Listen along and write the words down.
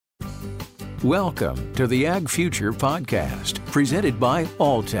Welcome to the Ag Future Podcast, presented by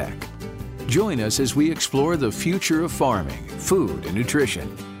Alltech. Join us as we explore the future of farming, food, and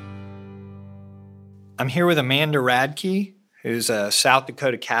nutrition. I'm here with Amanda Radke, who's a South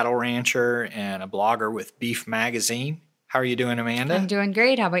Dakota cattle rancher and a blogger with Beef Magazine. How are you doing, Amanda? I'm doing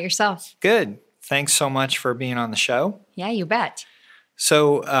great. How about yourself? Good. Thanks so much for being on the show. Yeah, you bet.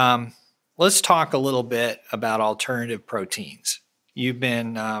 So let's talk a little bit about alternative proteins. You've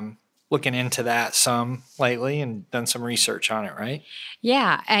been looking into that some lately and done some research on it, right?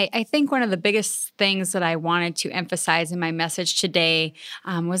 Yeah, I think one of the biggest things that I wanted to emphasize in my message today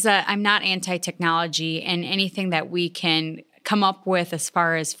was that I'm not anti-technology, and anything that we can come up with as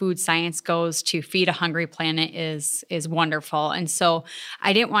far as food science goes to feed a hungry planet is wonderful. And so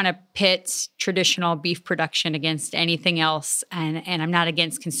I didn't want to pit traditional beef production against anything else, and I'm not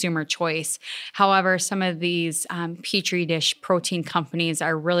against consumer choice. However, some of these Petri dish protein companies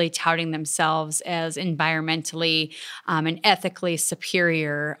are really touting themselves as environmentally and ethically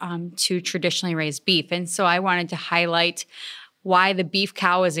superior to traditionally raised beef. And so I wanted to highlight why the beef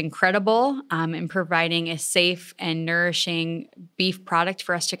cow is incredible in providing a safe and nourishing beef product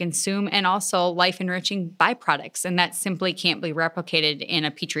for us to consume, and also life-enriching byproducts, and that simply can't be replicated in a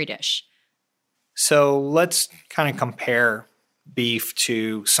Petri dish. So let's kind of compare beef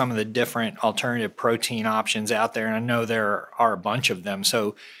to some of the different alternative protein options out there, and I know there are a bunch of them.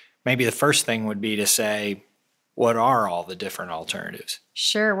 So maybe the first thing would be to say, what are all the different alternatives?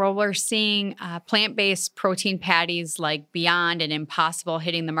 Sure. Well, we're seeing plant-based protein patties like Beyond and Impossible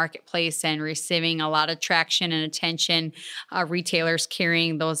hitting the marketplace and receiving a lot of traction and attention. Retailers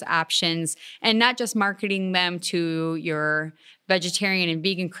carrying those options and not just marketing them to your vegetarian and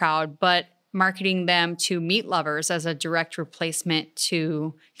vegan crowd, but marketing them to meat lovers as a direct replacement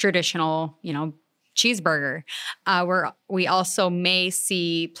to traditional, cheeseburger. We also may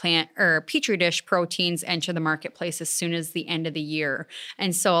see plant or Petri dish proteins enter the marketplace as soon as the end of the year.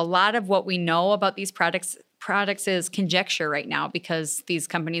 And so a lot of what we know about these products is conjecture right now, because these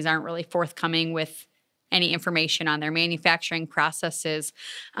companies aren't really forthcoming with any information on their manufacturing processes.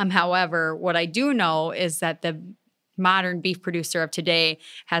 However, what I do know is that the modern beef producer of today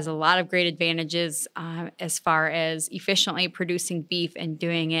has a lot of great advantages as far as efficiently producing beef and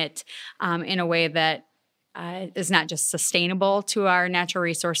doing it in a way that is not just sustainable to our natural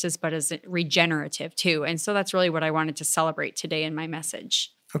resources, but is regenerative too. And so that's really what I wanted to celebrate today in my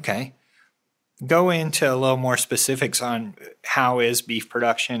message. Okay. Go into a little more specifics on how is beef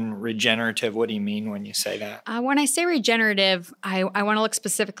production regenerative? What do you mean when you say that? When I say regenerative, I want to look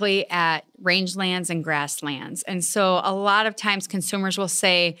specifically at rangelands and grasslands. And so a lot of times consumers will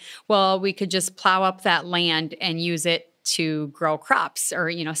say, well, we could just plow up that land and use it to grow crops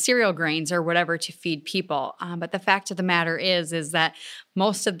or, cereal grains or whatever to feed people. But the fact of the matter is that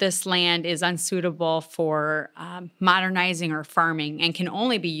most of this land is unsuitable for modernizing or farming and can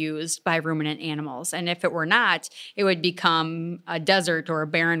only be used by ruminant animals. And if it were not, it would become a desert or a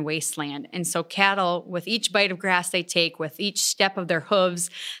barren wasteland. And so cattle, with each bite of grass they take, with each step of their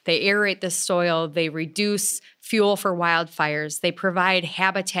hooves, they aerate the soil, they reduce fuel for wildfires. They provide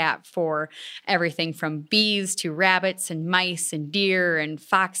habitat for everything from bees to rabbits and mice and deer and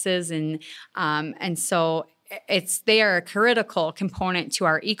foxes, and so they are a critical component to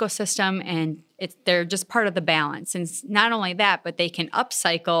our ecosystem, and they're just part of the balance. And not only that, but they can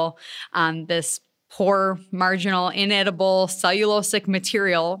upcycle this poor, marginal, inedible, cellulosic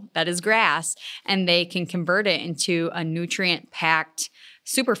material that is grass, and they can convert it into a nutrient-packed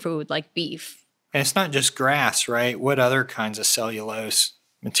superfood like beef. And it's not just grass, right? What other kinds of cellulose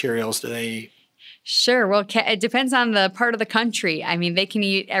materials do they eat? Sure. Well, it depends on the part of the country. I mean, they can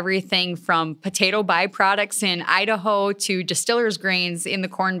eat everything from potato byproducts in Idaho to distillers grains in the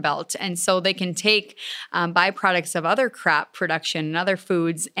Corn Belt. And so they can take byproducts of other crop production and other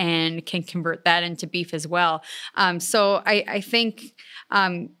foods and can convert that into beef as well. So I think,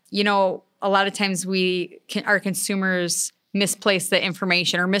 a lot of times our consumers misplace the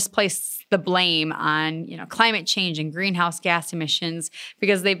information or misplace the blame on, climate change and greenhouse gas emissions,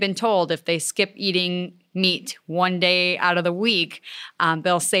 because they've been told if they skip eating meat one day out of the week,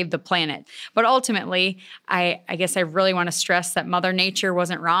 they'll save the planet. But ultimately, I guess I really want to stress that Mother Nature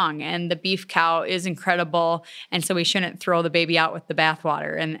wasn't wrong, and the beef cow is incredible, and so we shouldn't throw the baby out with the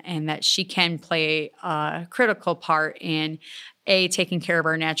bathwater, and that she can play a critical part in A, taking care of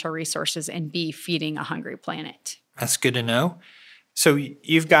our natural resources, and B, feeding a hungry planet. That's good to know. So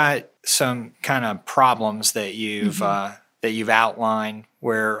you've got some kind of problems that you've outlined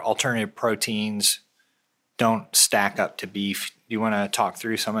where alternative proteins don't stack up to beef. Do you want to talk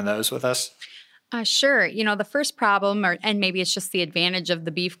through some of those with us? Sure. The first problem, and maybe it's just the advantage of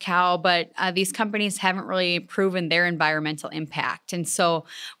the beef cow, but these companies haven't really proven their environmental impact. And so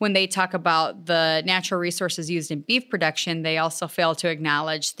when they talk about the natural resources used in beef production, they also fail to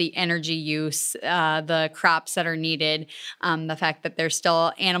acknowledge the energy use, the crops that are needed, the fact that there's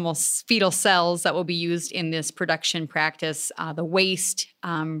still animal fetal cells that will be used in this production practice, the waste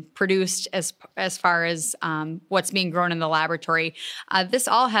produced as far as what's being grown in the laboratory. This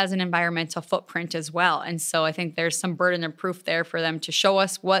all has an environmental footprint as well. And so I think there's some burden of proof there for them to show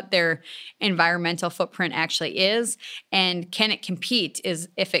us what their environmental footprint actually is, and can it compete is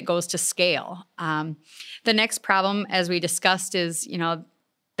if it goes to scale. The next problem, as we discussed, is,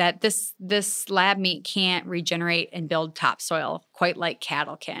 that this lab meat can't regenerate and build topsoil quite like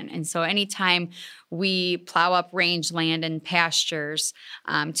cattle can. And so anytime we plow up rangeland and pastures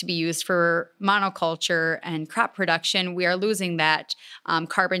to be used for monoculture and crop production, we are losing that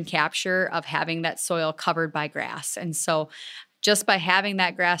carbon capture of having that soil covered by grass. And so just by having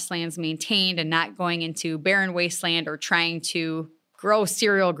that grasslands maintained and not going into barren wasteland or trying to grow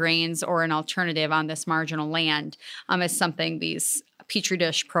cereal grains or an alternative on this marginal land is something these Petri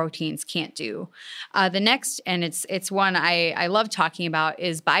dish proteins can't do. The next, and it's one I love talking about,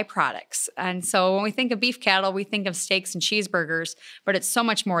 is byproducts. And so when we think of beef cattle, we think of steaks and cheeseburgers, but it's so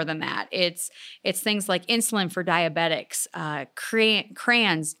much more than that. It's things like insulin for diabetics,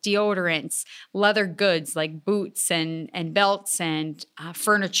 crayons, deodorants, leather goods like boots and belts and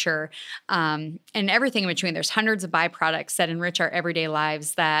furniture, and everything in between. There's hundreds of byproducts that enrich our everyday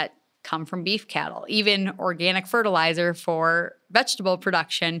lives that come from beef cattle. Even organic fertilizer for vegetable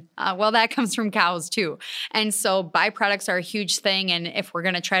production, that comes from cows too. And so byproducts are a huge thing. And if we're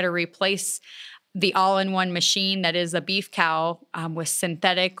going to try to replace the all-in-one machine that is a beef cow with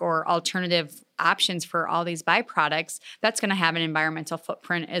synthetic or alternative options for all these byproducts, that's going to have an environmental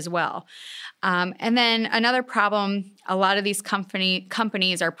footprint as well. And then another problem, a lot of these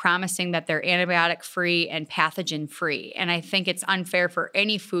companies are promising that they're antibiotic-free and pathogen-free. And I think it's unfair for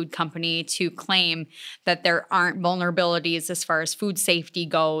any food company to claim that there aren't vulnerabilities as far as food safety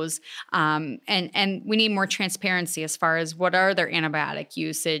goes. And we need more transparency as far as what are their antibiotic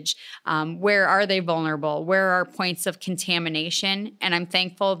usage, where are they vulnerable, where are points of contamination. And I'm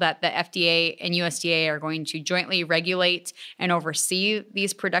thankful that the FDA and USDA are going to jointly regulate and oversee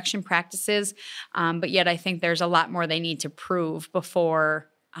these production practices. But yet I think there's a lot more they need to prove before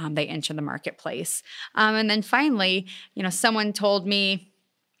they enter the marketplace. And then finally, someone told me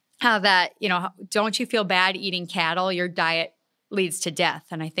that, don't you feel bad eating cattle? Your diet leads to death.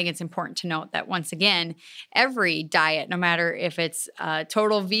 And I think it's important to note that, once again, every diet, no matter if it's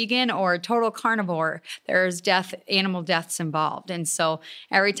total vegan or total carnivore, there's animal deaths involved. And so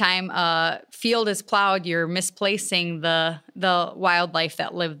every time a field is plowed, you're misplacing the wildlife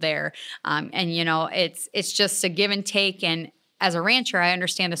that lived there. And it's just a give and take. And as a rancher, I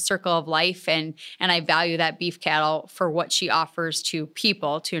understand the circle of life, and I value that beef cattle for what she offers to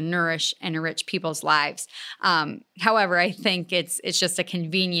people to nourish and enrich people's lives. However, I think it's just a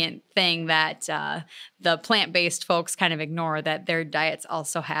convenient thing that the plant-based folks kind of ignore, that their diets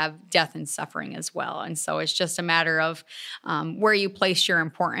also have death and suffering as well. And so it's just a matter of where you place your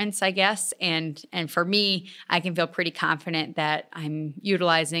importance, I guess. And for me, I can feel pretty confident that I'm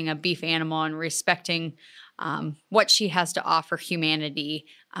utilizing a beef animal and respecting what she has to offer humanity,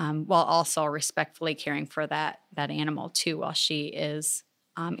 while also respectfully caring for that animal too, while she is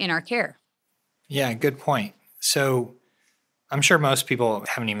in our care. Yeah, good point. So I'm sure most people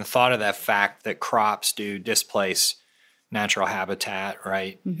haven't even thought of that fact that crops do displace natural habitat,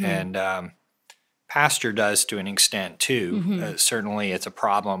 right? Mm-hmm. And pasture does to an extent too. Mm-hmm. Certainly it's a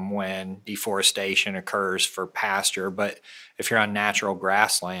problem when deforestation occurs for pasture, but if you're on natural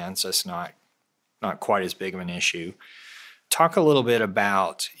grasslands, that's not quite as big of an issue. Talk a little bit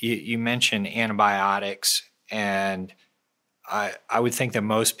about, you mentioned antibiotics, and I would think that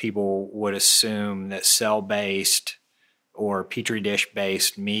most people would assume that cell-based or Petri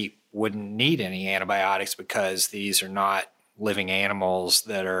dish-based meat wouldn't need any antibiotics because these are not living animals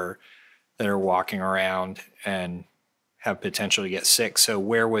that are walking around and have potential to get sick. So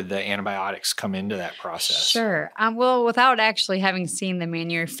where would the antibiotics come into that process? Sure. Well, without actually having seen the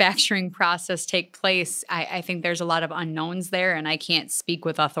manufacturing process take place, I think there's a lot of unknowns there, and I can't speak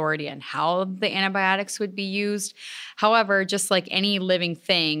with authority on how the antibiotics would be used. However, just like any living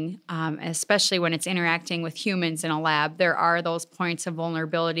thing, especially when it's interacting with humans in a lab, there are those points of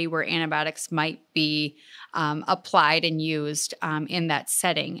vulnerability where antibiotics might be applied and used in that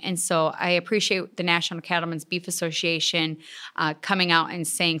setting. And so I appreciate the National Cattlemen's Beef Association coming out and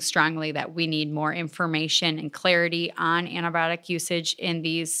saying strongly that we need more information and clarity on antibiotic usage in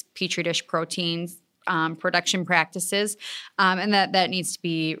these Petri dish proteins production practices, and that needs to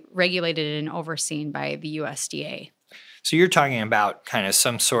be regulated and overseen by the USDA. So you're talking about kind of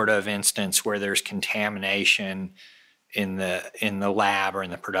some sort of instance where there's contamination in the lab or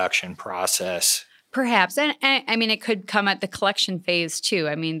in the production process. Perhaps. And I mean, it could come at the collection phase too.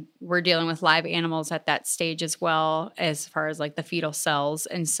 I mean, we're dealing with live animals at that stage as well, as far as like the fetal cells.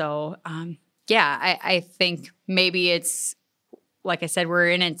 And so, I think maybe it's, like I said, we're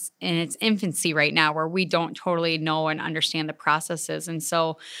in its infancy right now, where we don't totally know and understand the processes. And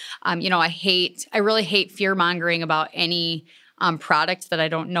so, I really hate fear mongering about any product that I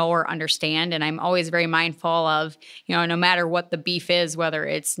don't know or understand. And I'm always very mindful of, no matter what the beef is, whether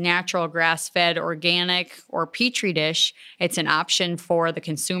it's natural, grass-fed, organic, or Petri dish, it's an option for the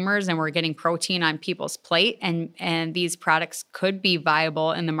consumers, and we're getting protein on people's plate. And these products could be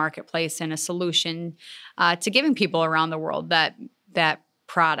viable in the marketplace and a solution to giving people around the world that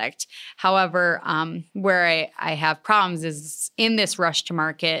product. However, where I have problems is in this rush to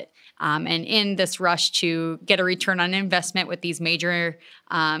market, and in this rush to get a return on investment with these major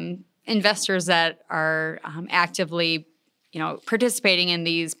investors that are actively, participating in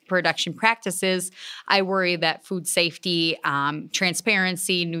these production practices. I worry that food safety,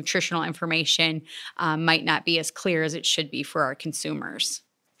 transparency, nutritional information might not be as clear as it should be for our consumers.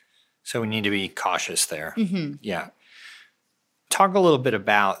 So we need to be cautious there. Mm-hmm. Yeah. Talk a little bit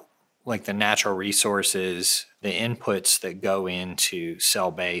about like the natural resources, the inputs that go into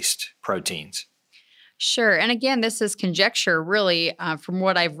cell-based proteins. Sure. And again, this is conjecture really from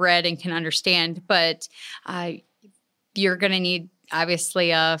what I've read and can understand, but you're going to need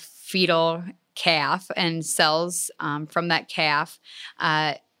obviously a fetal calf and cells from that calf.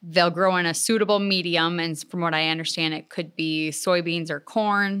 They'll grow in a suitable medium, and from what I understand, it could be soybeans or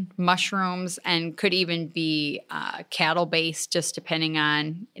corn, mushrooms, and could even be cattle-based, just depending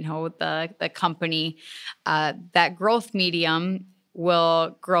on the company. That growth medium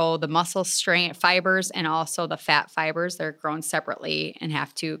will grow the muscle strain fibers and also the fat fibers. They're grown separately and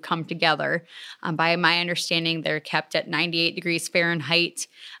have to come together. By my understanding, they're kept at 98 degrees Fahrenheit.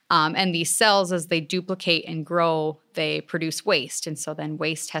 And these cells, as they duplicate and grow, they produce waste. And so then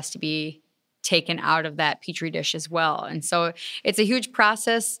waste has to be taken out of that Petri dish as well. And so it's a huge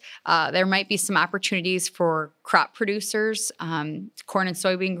process. There might be some opportunities for crop producers, corn and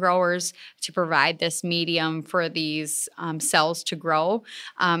soybean growers, to provide this medium for these cells to grow.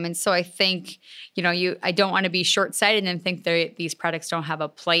 And so I think, I don't want to be short-sighted and think these products don't have a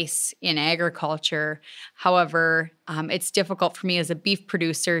place in agriculture. However, it's difficult for me as a beef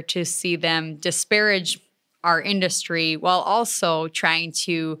producer to see them disparage our industry while also trying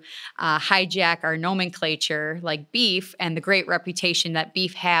to hijack our nomenclature like beef and the great reputation that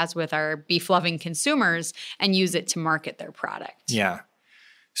beef has with our beef-loving consumers and use it to market their product. Yeah.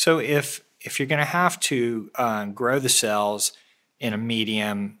 So if you're going to have to grow the cells in a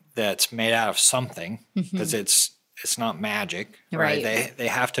medium that's made out of something, because it's not magic, right? They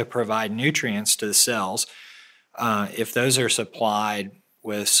have to provide nutrients to the cells. If those are supplied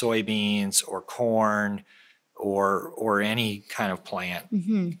with soybeans or corn or any kind of plant,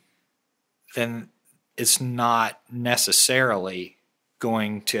 then it's not necessarily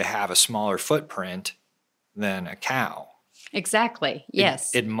going to have a smaller footprint than a cow. Exactly.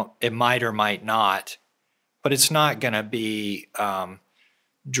 Yes. It might or might not, but it's not going to be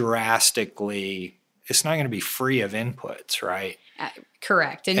drastically. It's not going to be free of inputs, right?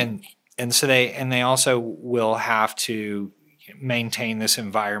 Correct. And so they also will have to maintain this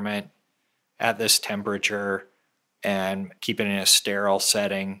environment at this temperature and keep it in a sterile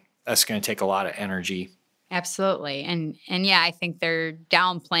setting. That's going to take a lot of energy. Absolutely. And yeah, I think they're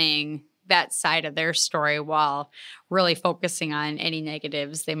downplaying that side of their story while really focusing on any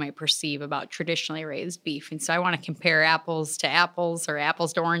negatives they might perceive about traditionally raised beef. And so I want to compare apples to apples or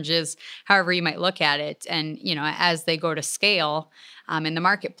apples to oranges, however you might look at it. And, as they go to scale in the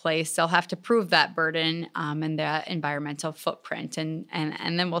marketplace, they'll have to prove that burden and the environmental footprint. And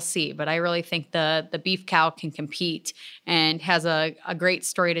then we'll see. But I really think the beef cow can compete and has a great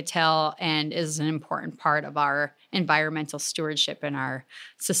story to tell and is an important part of our environmental stewardship and our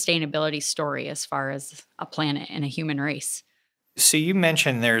sustainability story as far as a planet and a human race. So you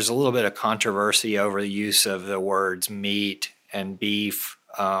mentioned there's a little bit of controversy over the use of the words meat and beef.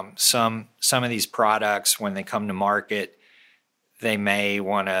 Some of these products, when they come to market, they may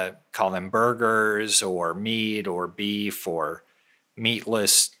want to call them burgers or meat or beef or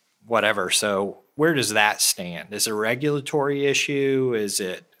meatless, whatever. So where does that stand? Is it a regulatory issue? Is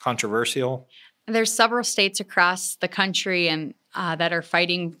it controversial? There's several states across the country and that are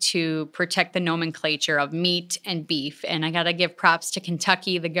fighting to protect the nomenclature of meat and beef. And I got to give props to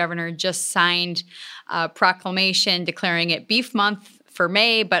Kentucky. The governor just signed a proclamation declaring it Beef Month for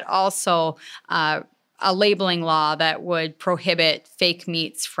May, but also a labeling law that would prohibit fake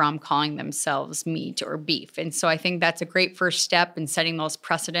meats from calling themselves meat or beef. And so I think that's a great first step in setting those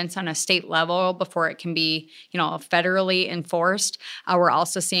precedents on a state level before it can be, federally enforced. We're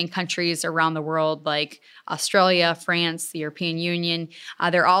also seeing countries around the world like Australia, France, the European Union.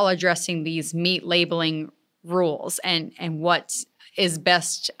 They're all addressing these meat labeling rules and what is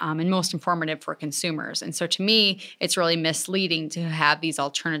best and most informative for consumers. And so to me, it's really misleading to have these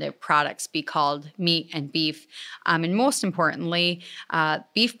alternative products be called meat and beef. And most importantly,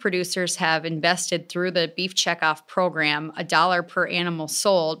 beef producers have invested through the Beef Checkoff program $1 per animal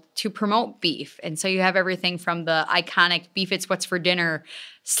sold to promote beef. And so you have everything from the iconic Beef It's What's for Dinner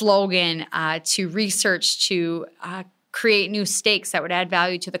slogan to research to create new steaks that would add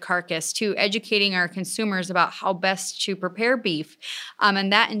value to the carcass, to educating our consumers about how best to prepare beef.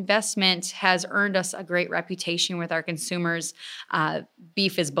 And that investment has earned us a great reputation with our consumers.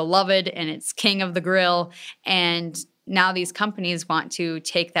 Beef is beloved and it's king of the grill. And now these companies want to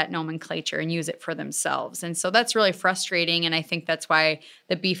take that nomenclature and use it for themselves. And so that's really frustrating. And I think that's why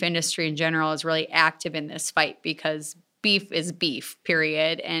the beef industry in general is really active in this fight, because beef is beef,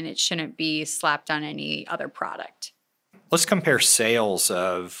 period, and it shouldn't be slapped on any other product. Let's compare sales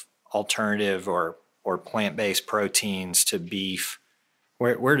of alternative or plant-based proteins to beef.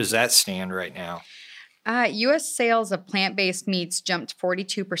 Where does that stand right now? U.S. sales of plant-based meats jumped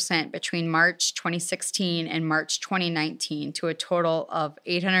 42% between March 2016 and March 2019 to a total of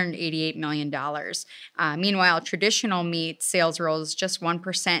 $888 million. Meanwhile, traditional meat sales rose just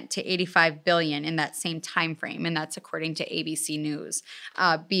 1% to $85 billion in that same time frame, and that's according to ABC News.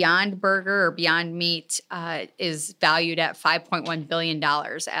 Beyond Burger or Beyond Meat is valued at $5.1 billion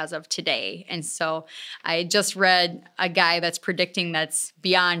as of today. And so I just read a guy that's predicting that's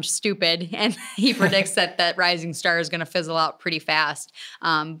beyond stupid, and he predicts that rising star is going to fizzle out pretty fast.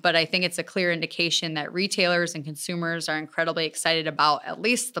 But I think it's a clear indication that retailers and consumers are incredibly excited about at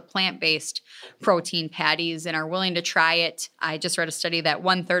least the plant-based protein patties and are willing to try it. I just read a study that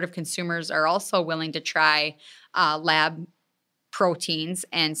 1/3 of consumers are also willing to try lab proteins.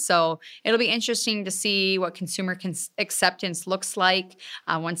 And so it'll be interesting to see what consumer acceptance looks like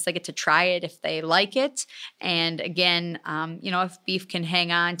once they get to try it, if they like it. And again, if beef can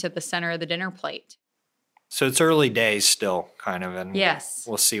hang on to the center of the dinner plate. So it's early days still, kind of, and yes,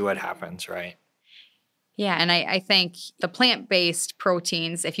 we'll see what happens, right? Yeah, and I think the plant-based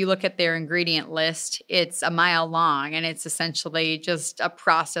proteins, if you look at their ingredient list, it's a mile long, and it's essentially just a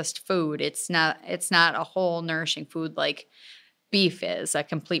processed food. It's not a whole nourishing food like beef is, a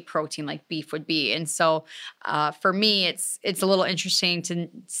complete protein like beef would be. And so for me, it's a little interesting to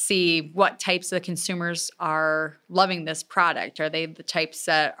see what types of consumers are loving this product. Are they the types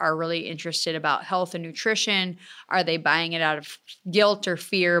that are really interested about health and nutrition? Are they buying it out of guilt or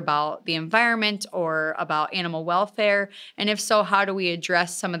fear about the environment or about animal welfare? And if so, how do we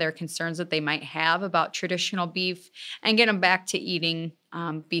address some of their concerns that they might have about traditional beef and get them back to eating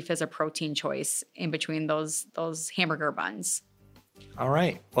beef as a protein choice in between those hamburger buns? All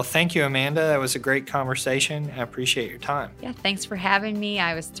right. Well, thank you, Amanda. That was a great conversation. I appreciate your time. Yeah, thanks for having me.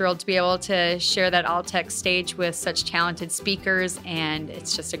 I was thrilled to be able to share that Alltech stage with such talented speakers, and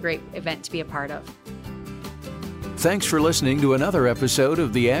it's just a great event to be a part of. Thanks for listening to another episode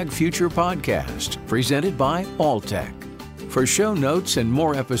of the Ag Future Podcast, presented by Alltech. For show notes and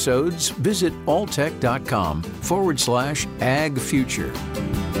more episodes, visit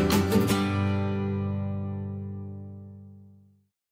alltech.com/agfuture.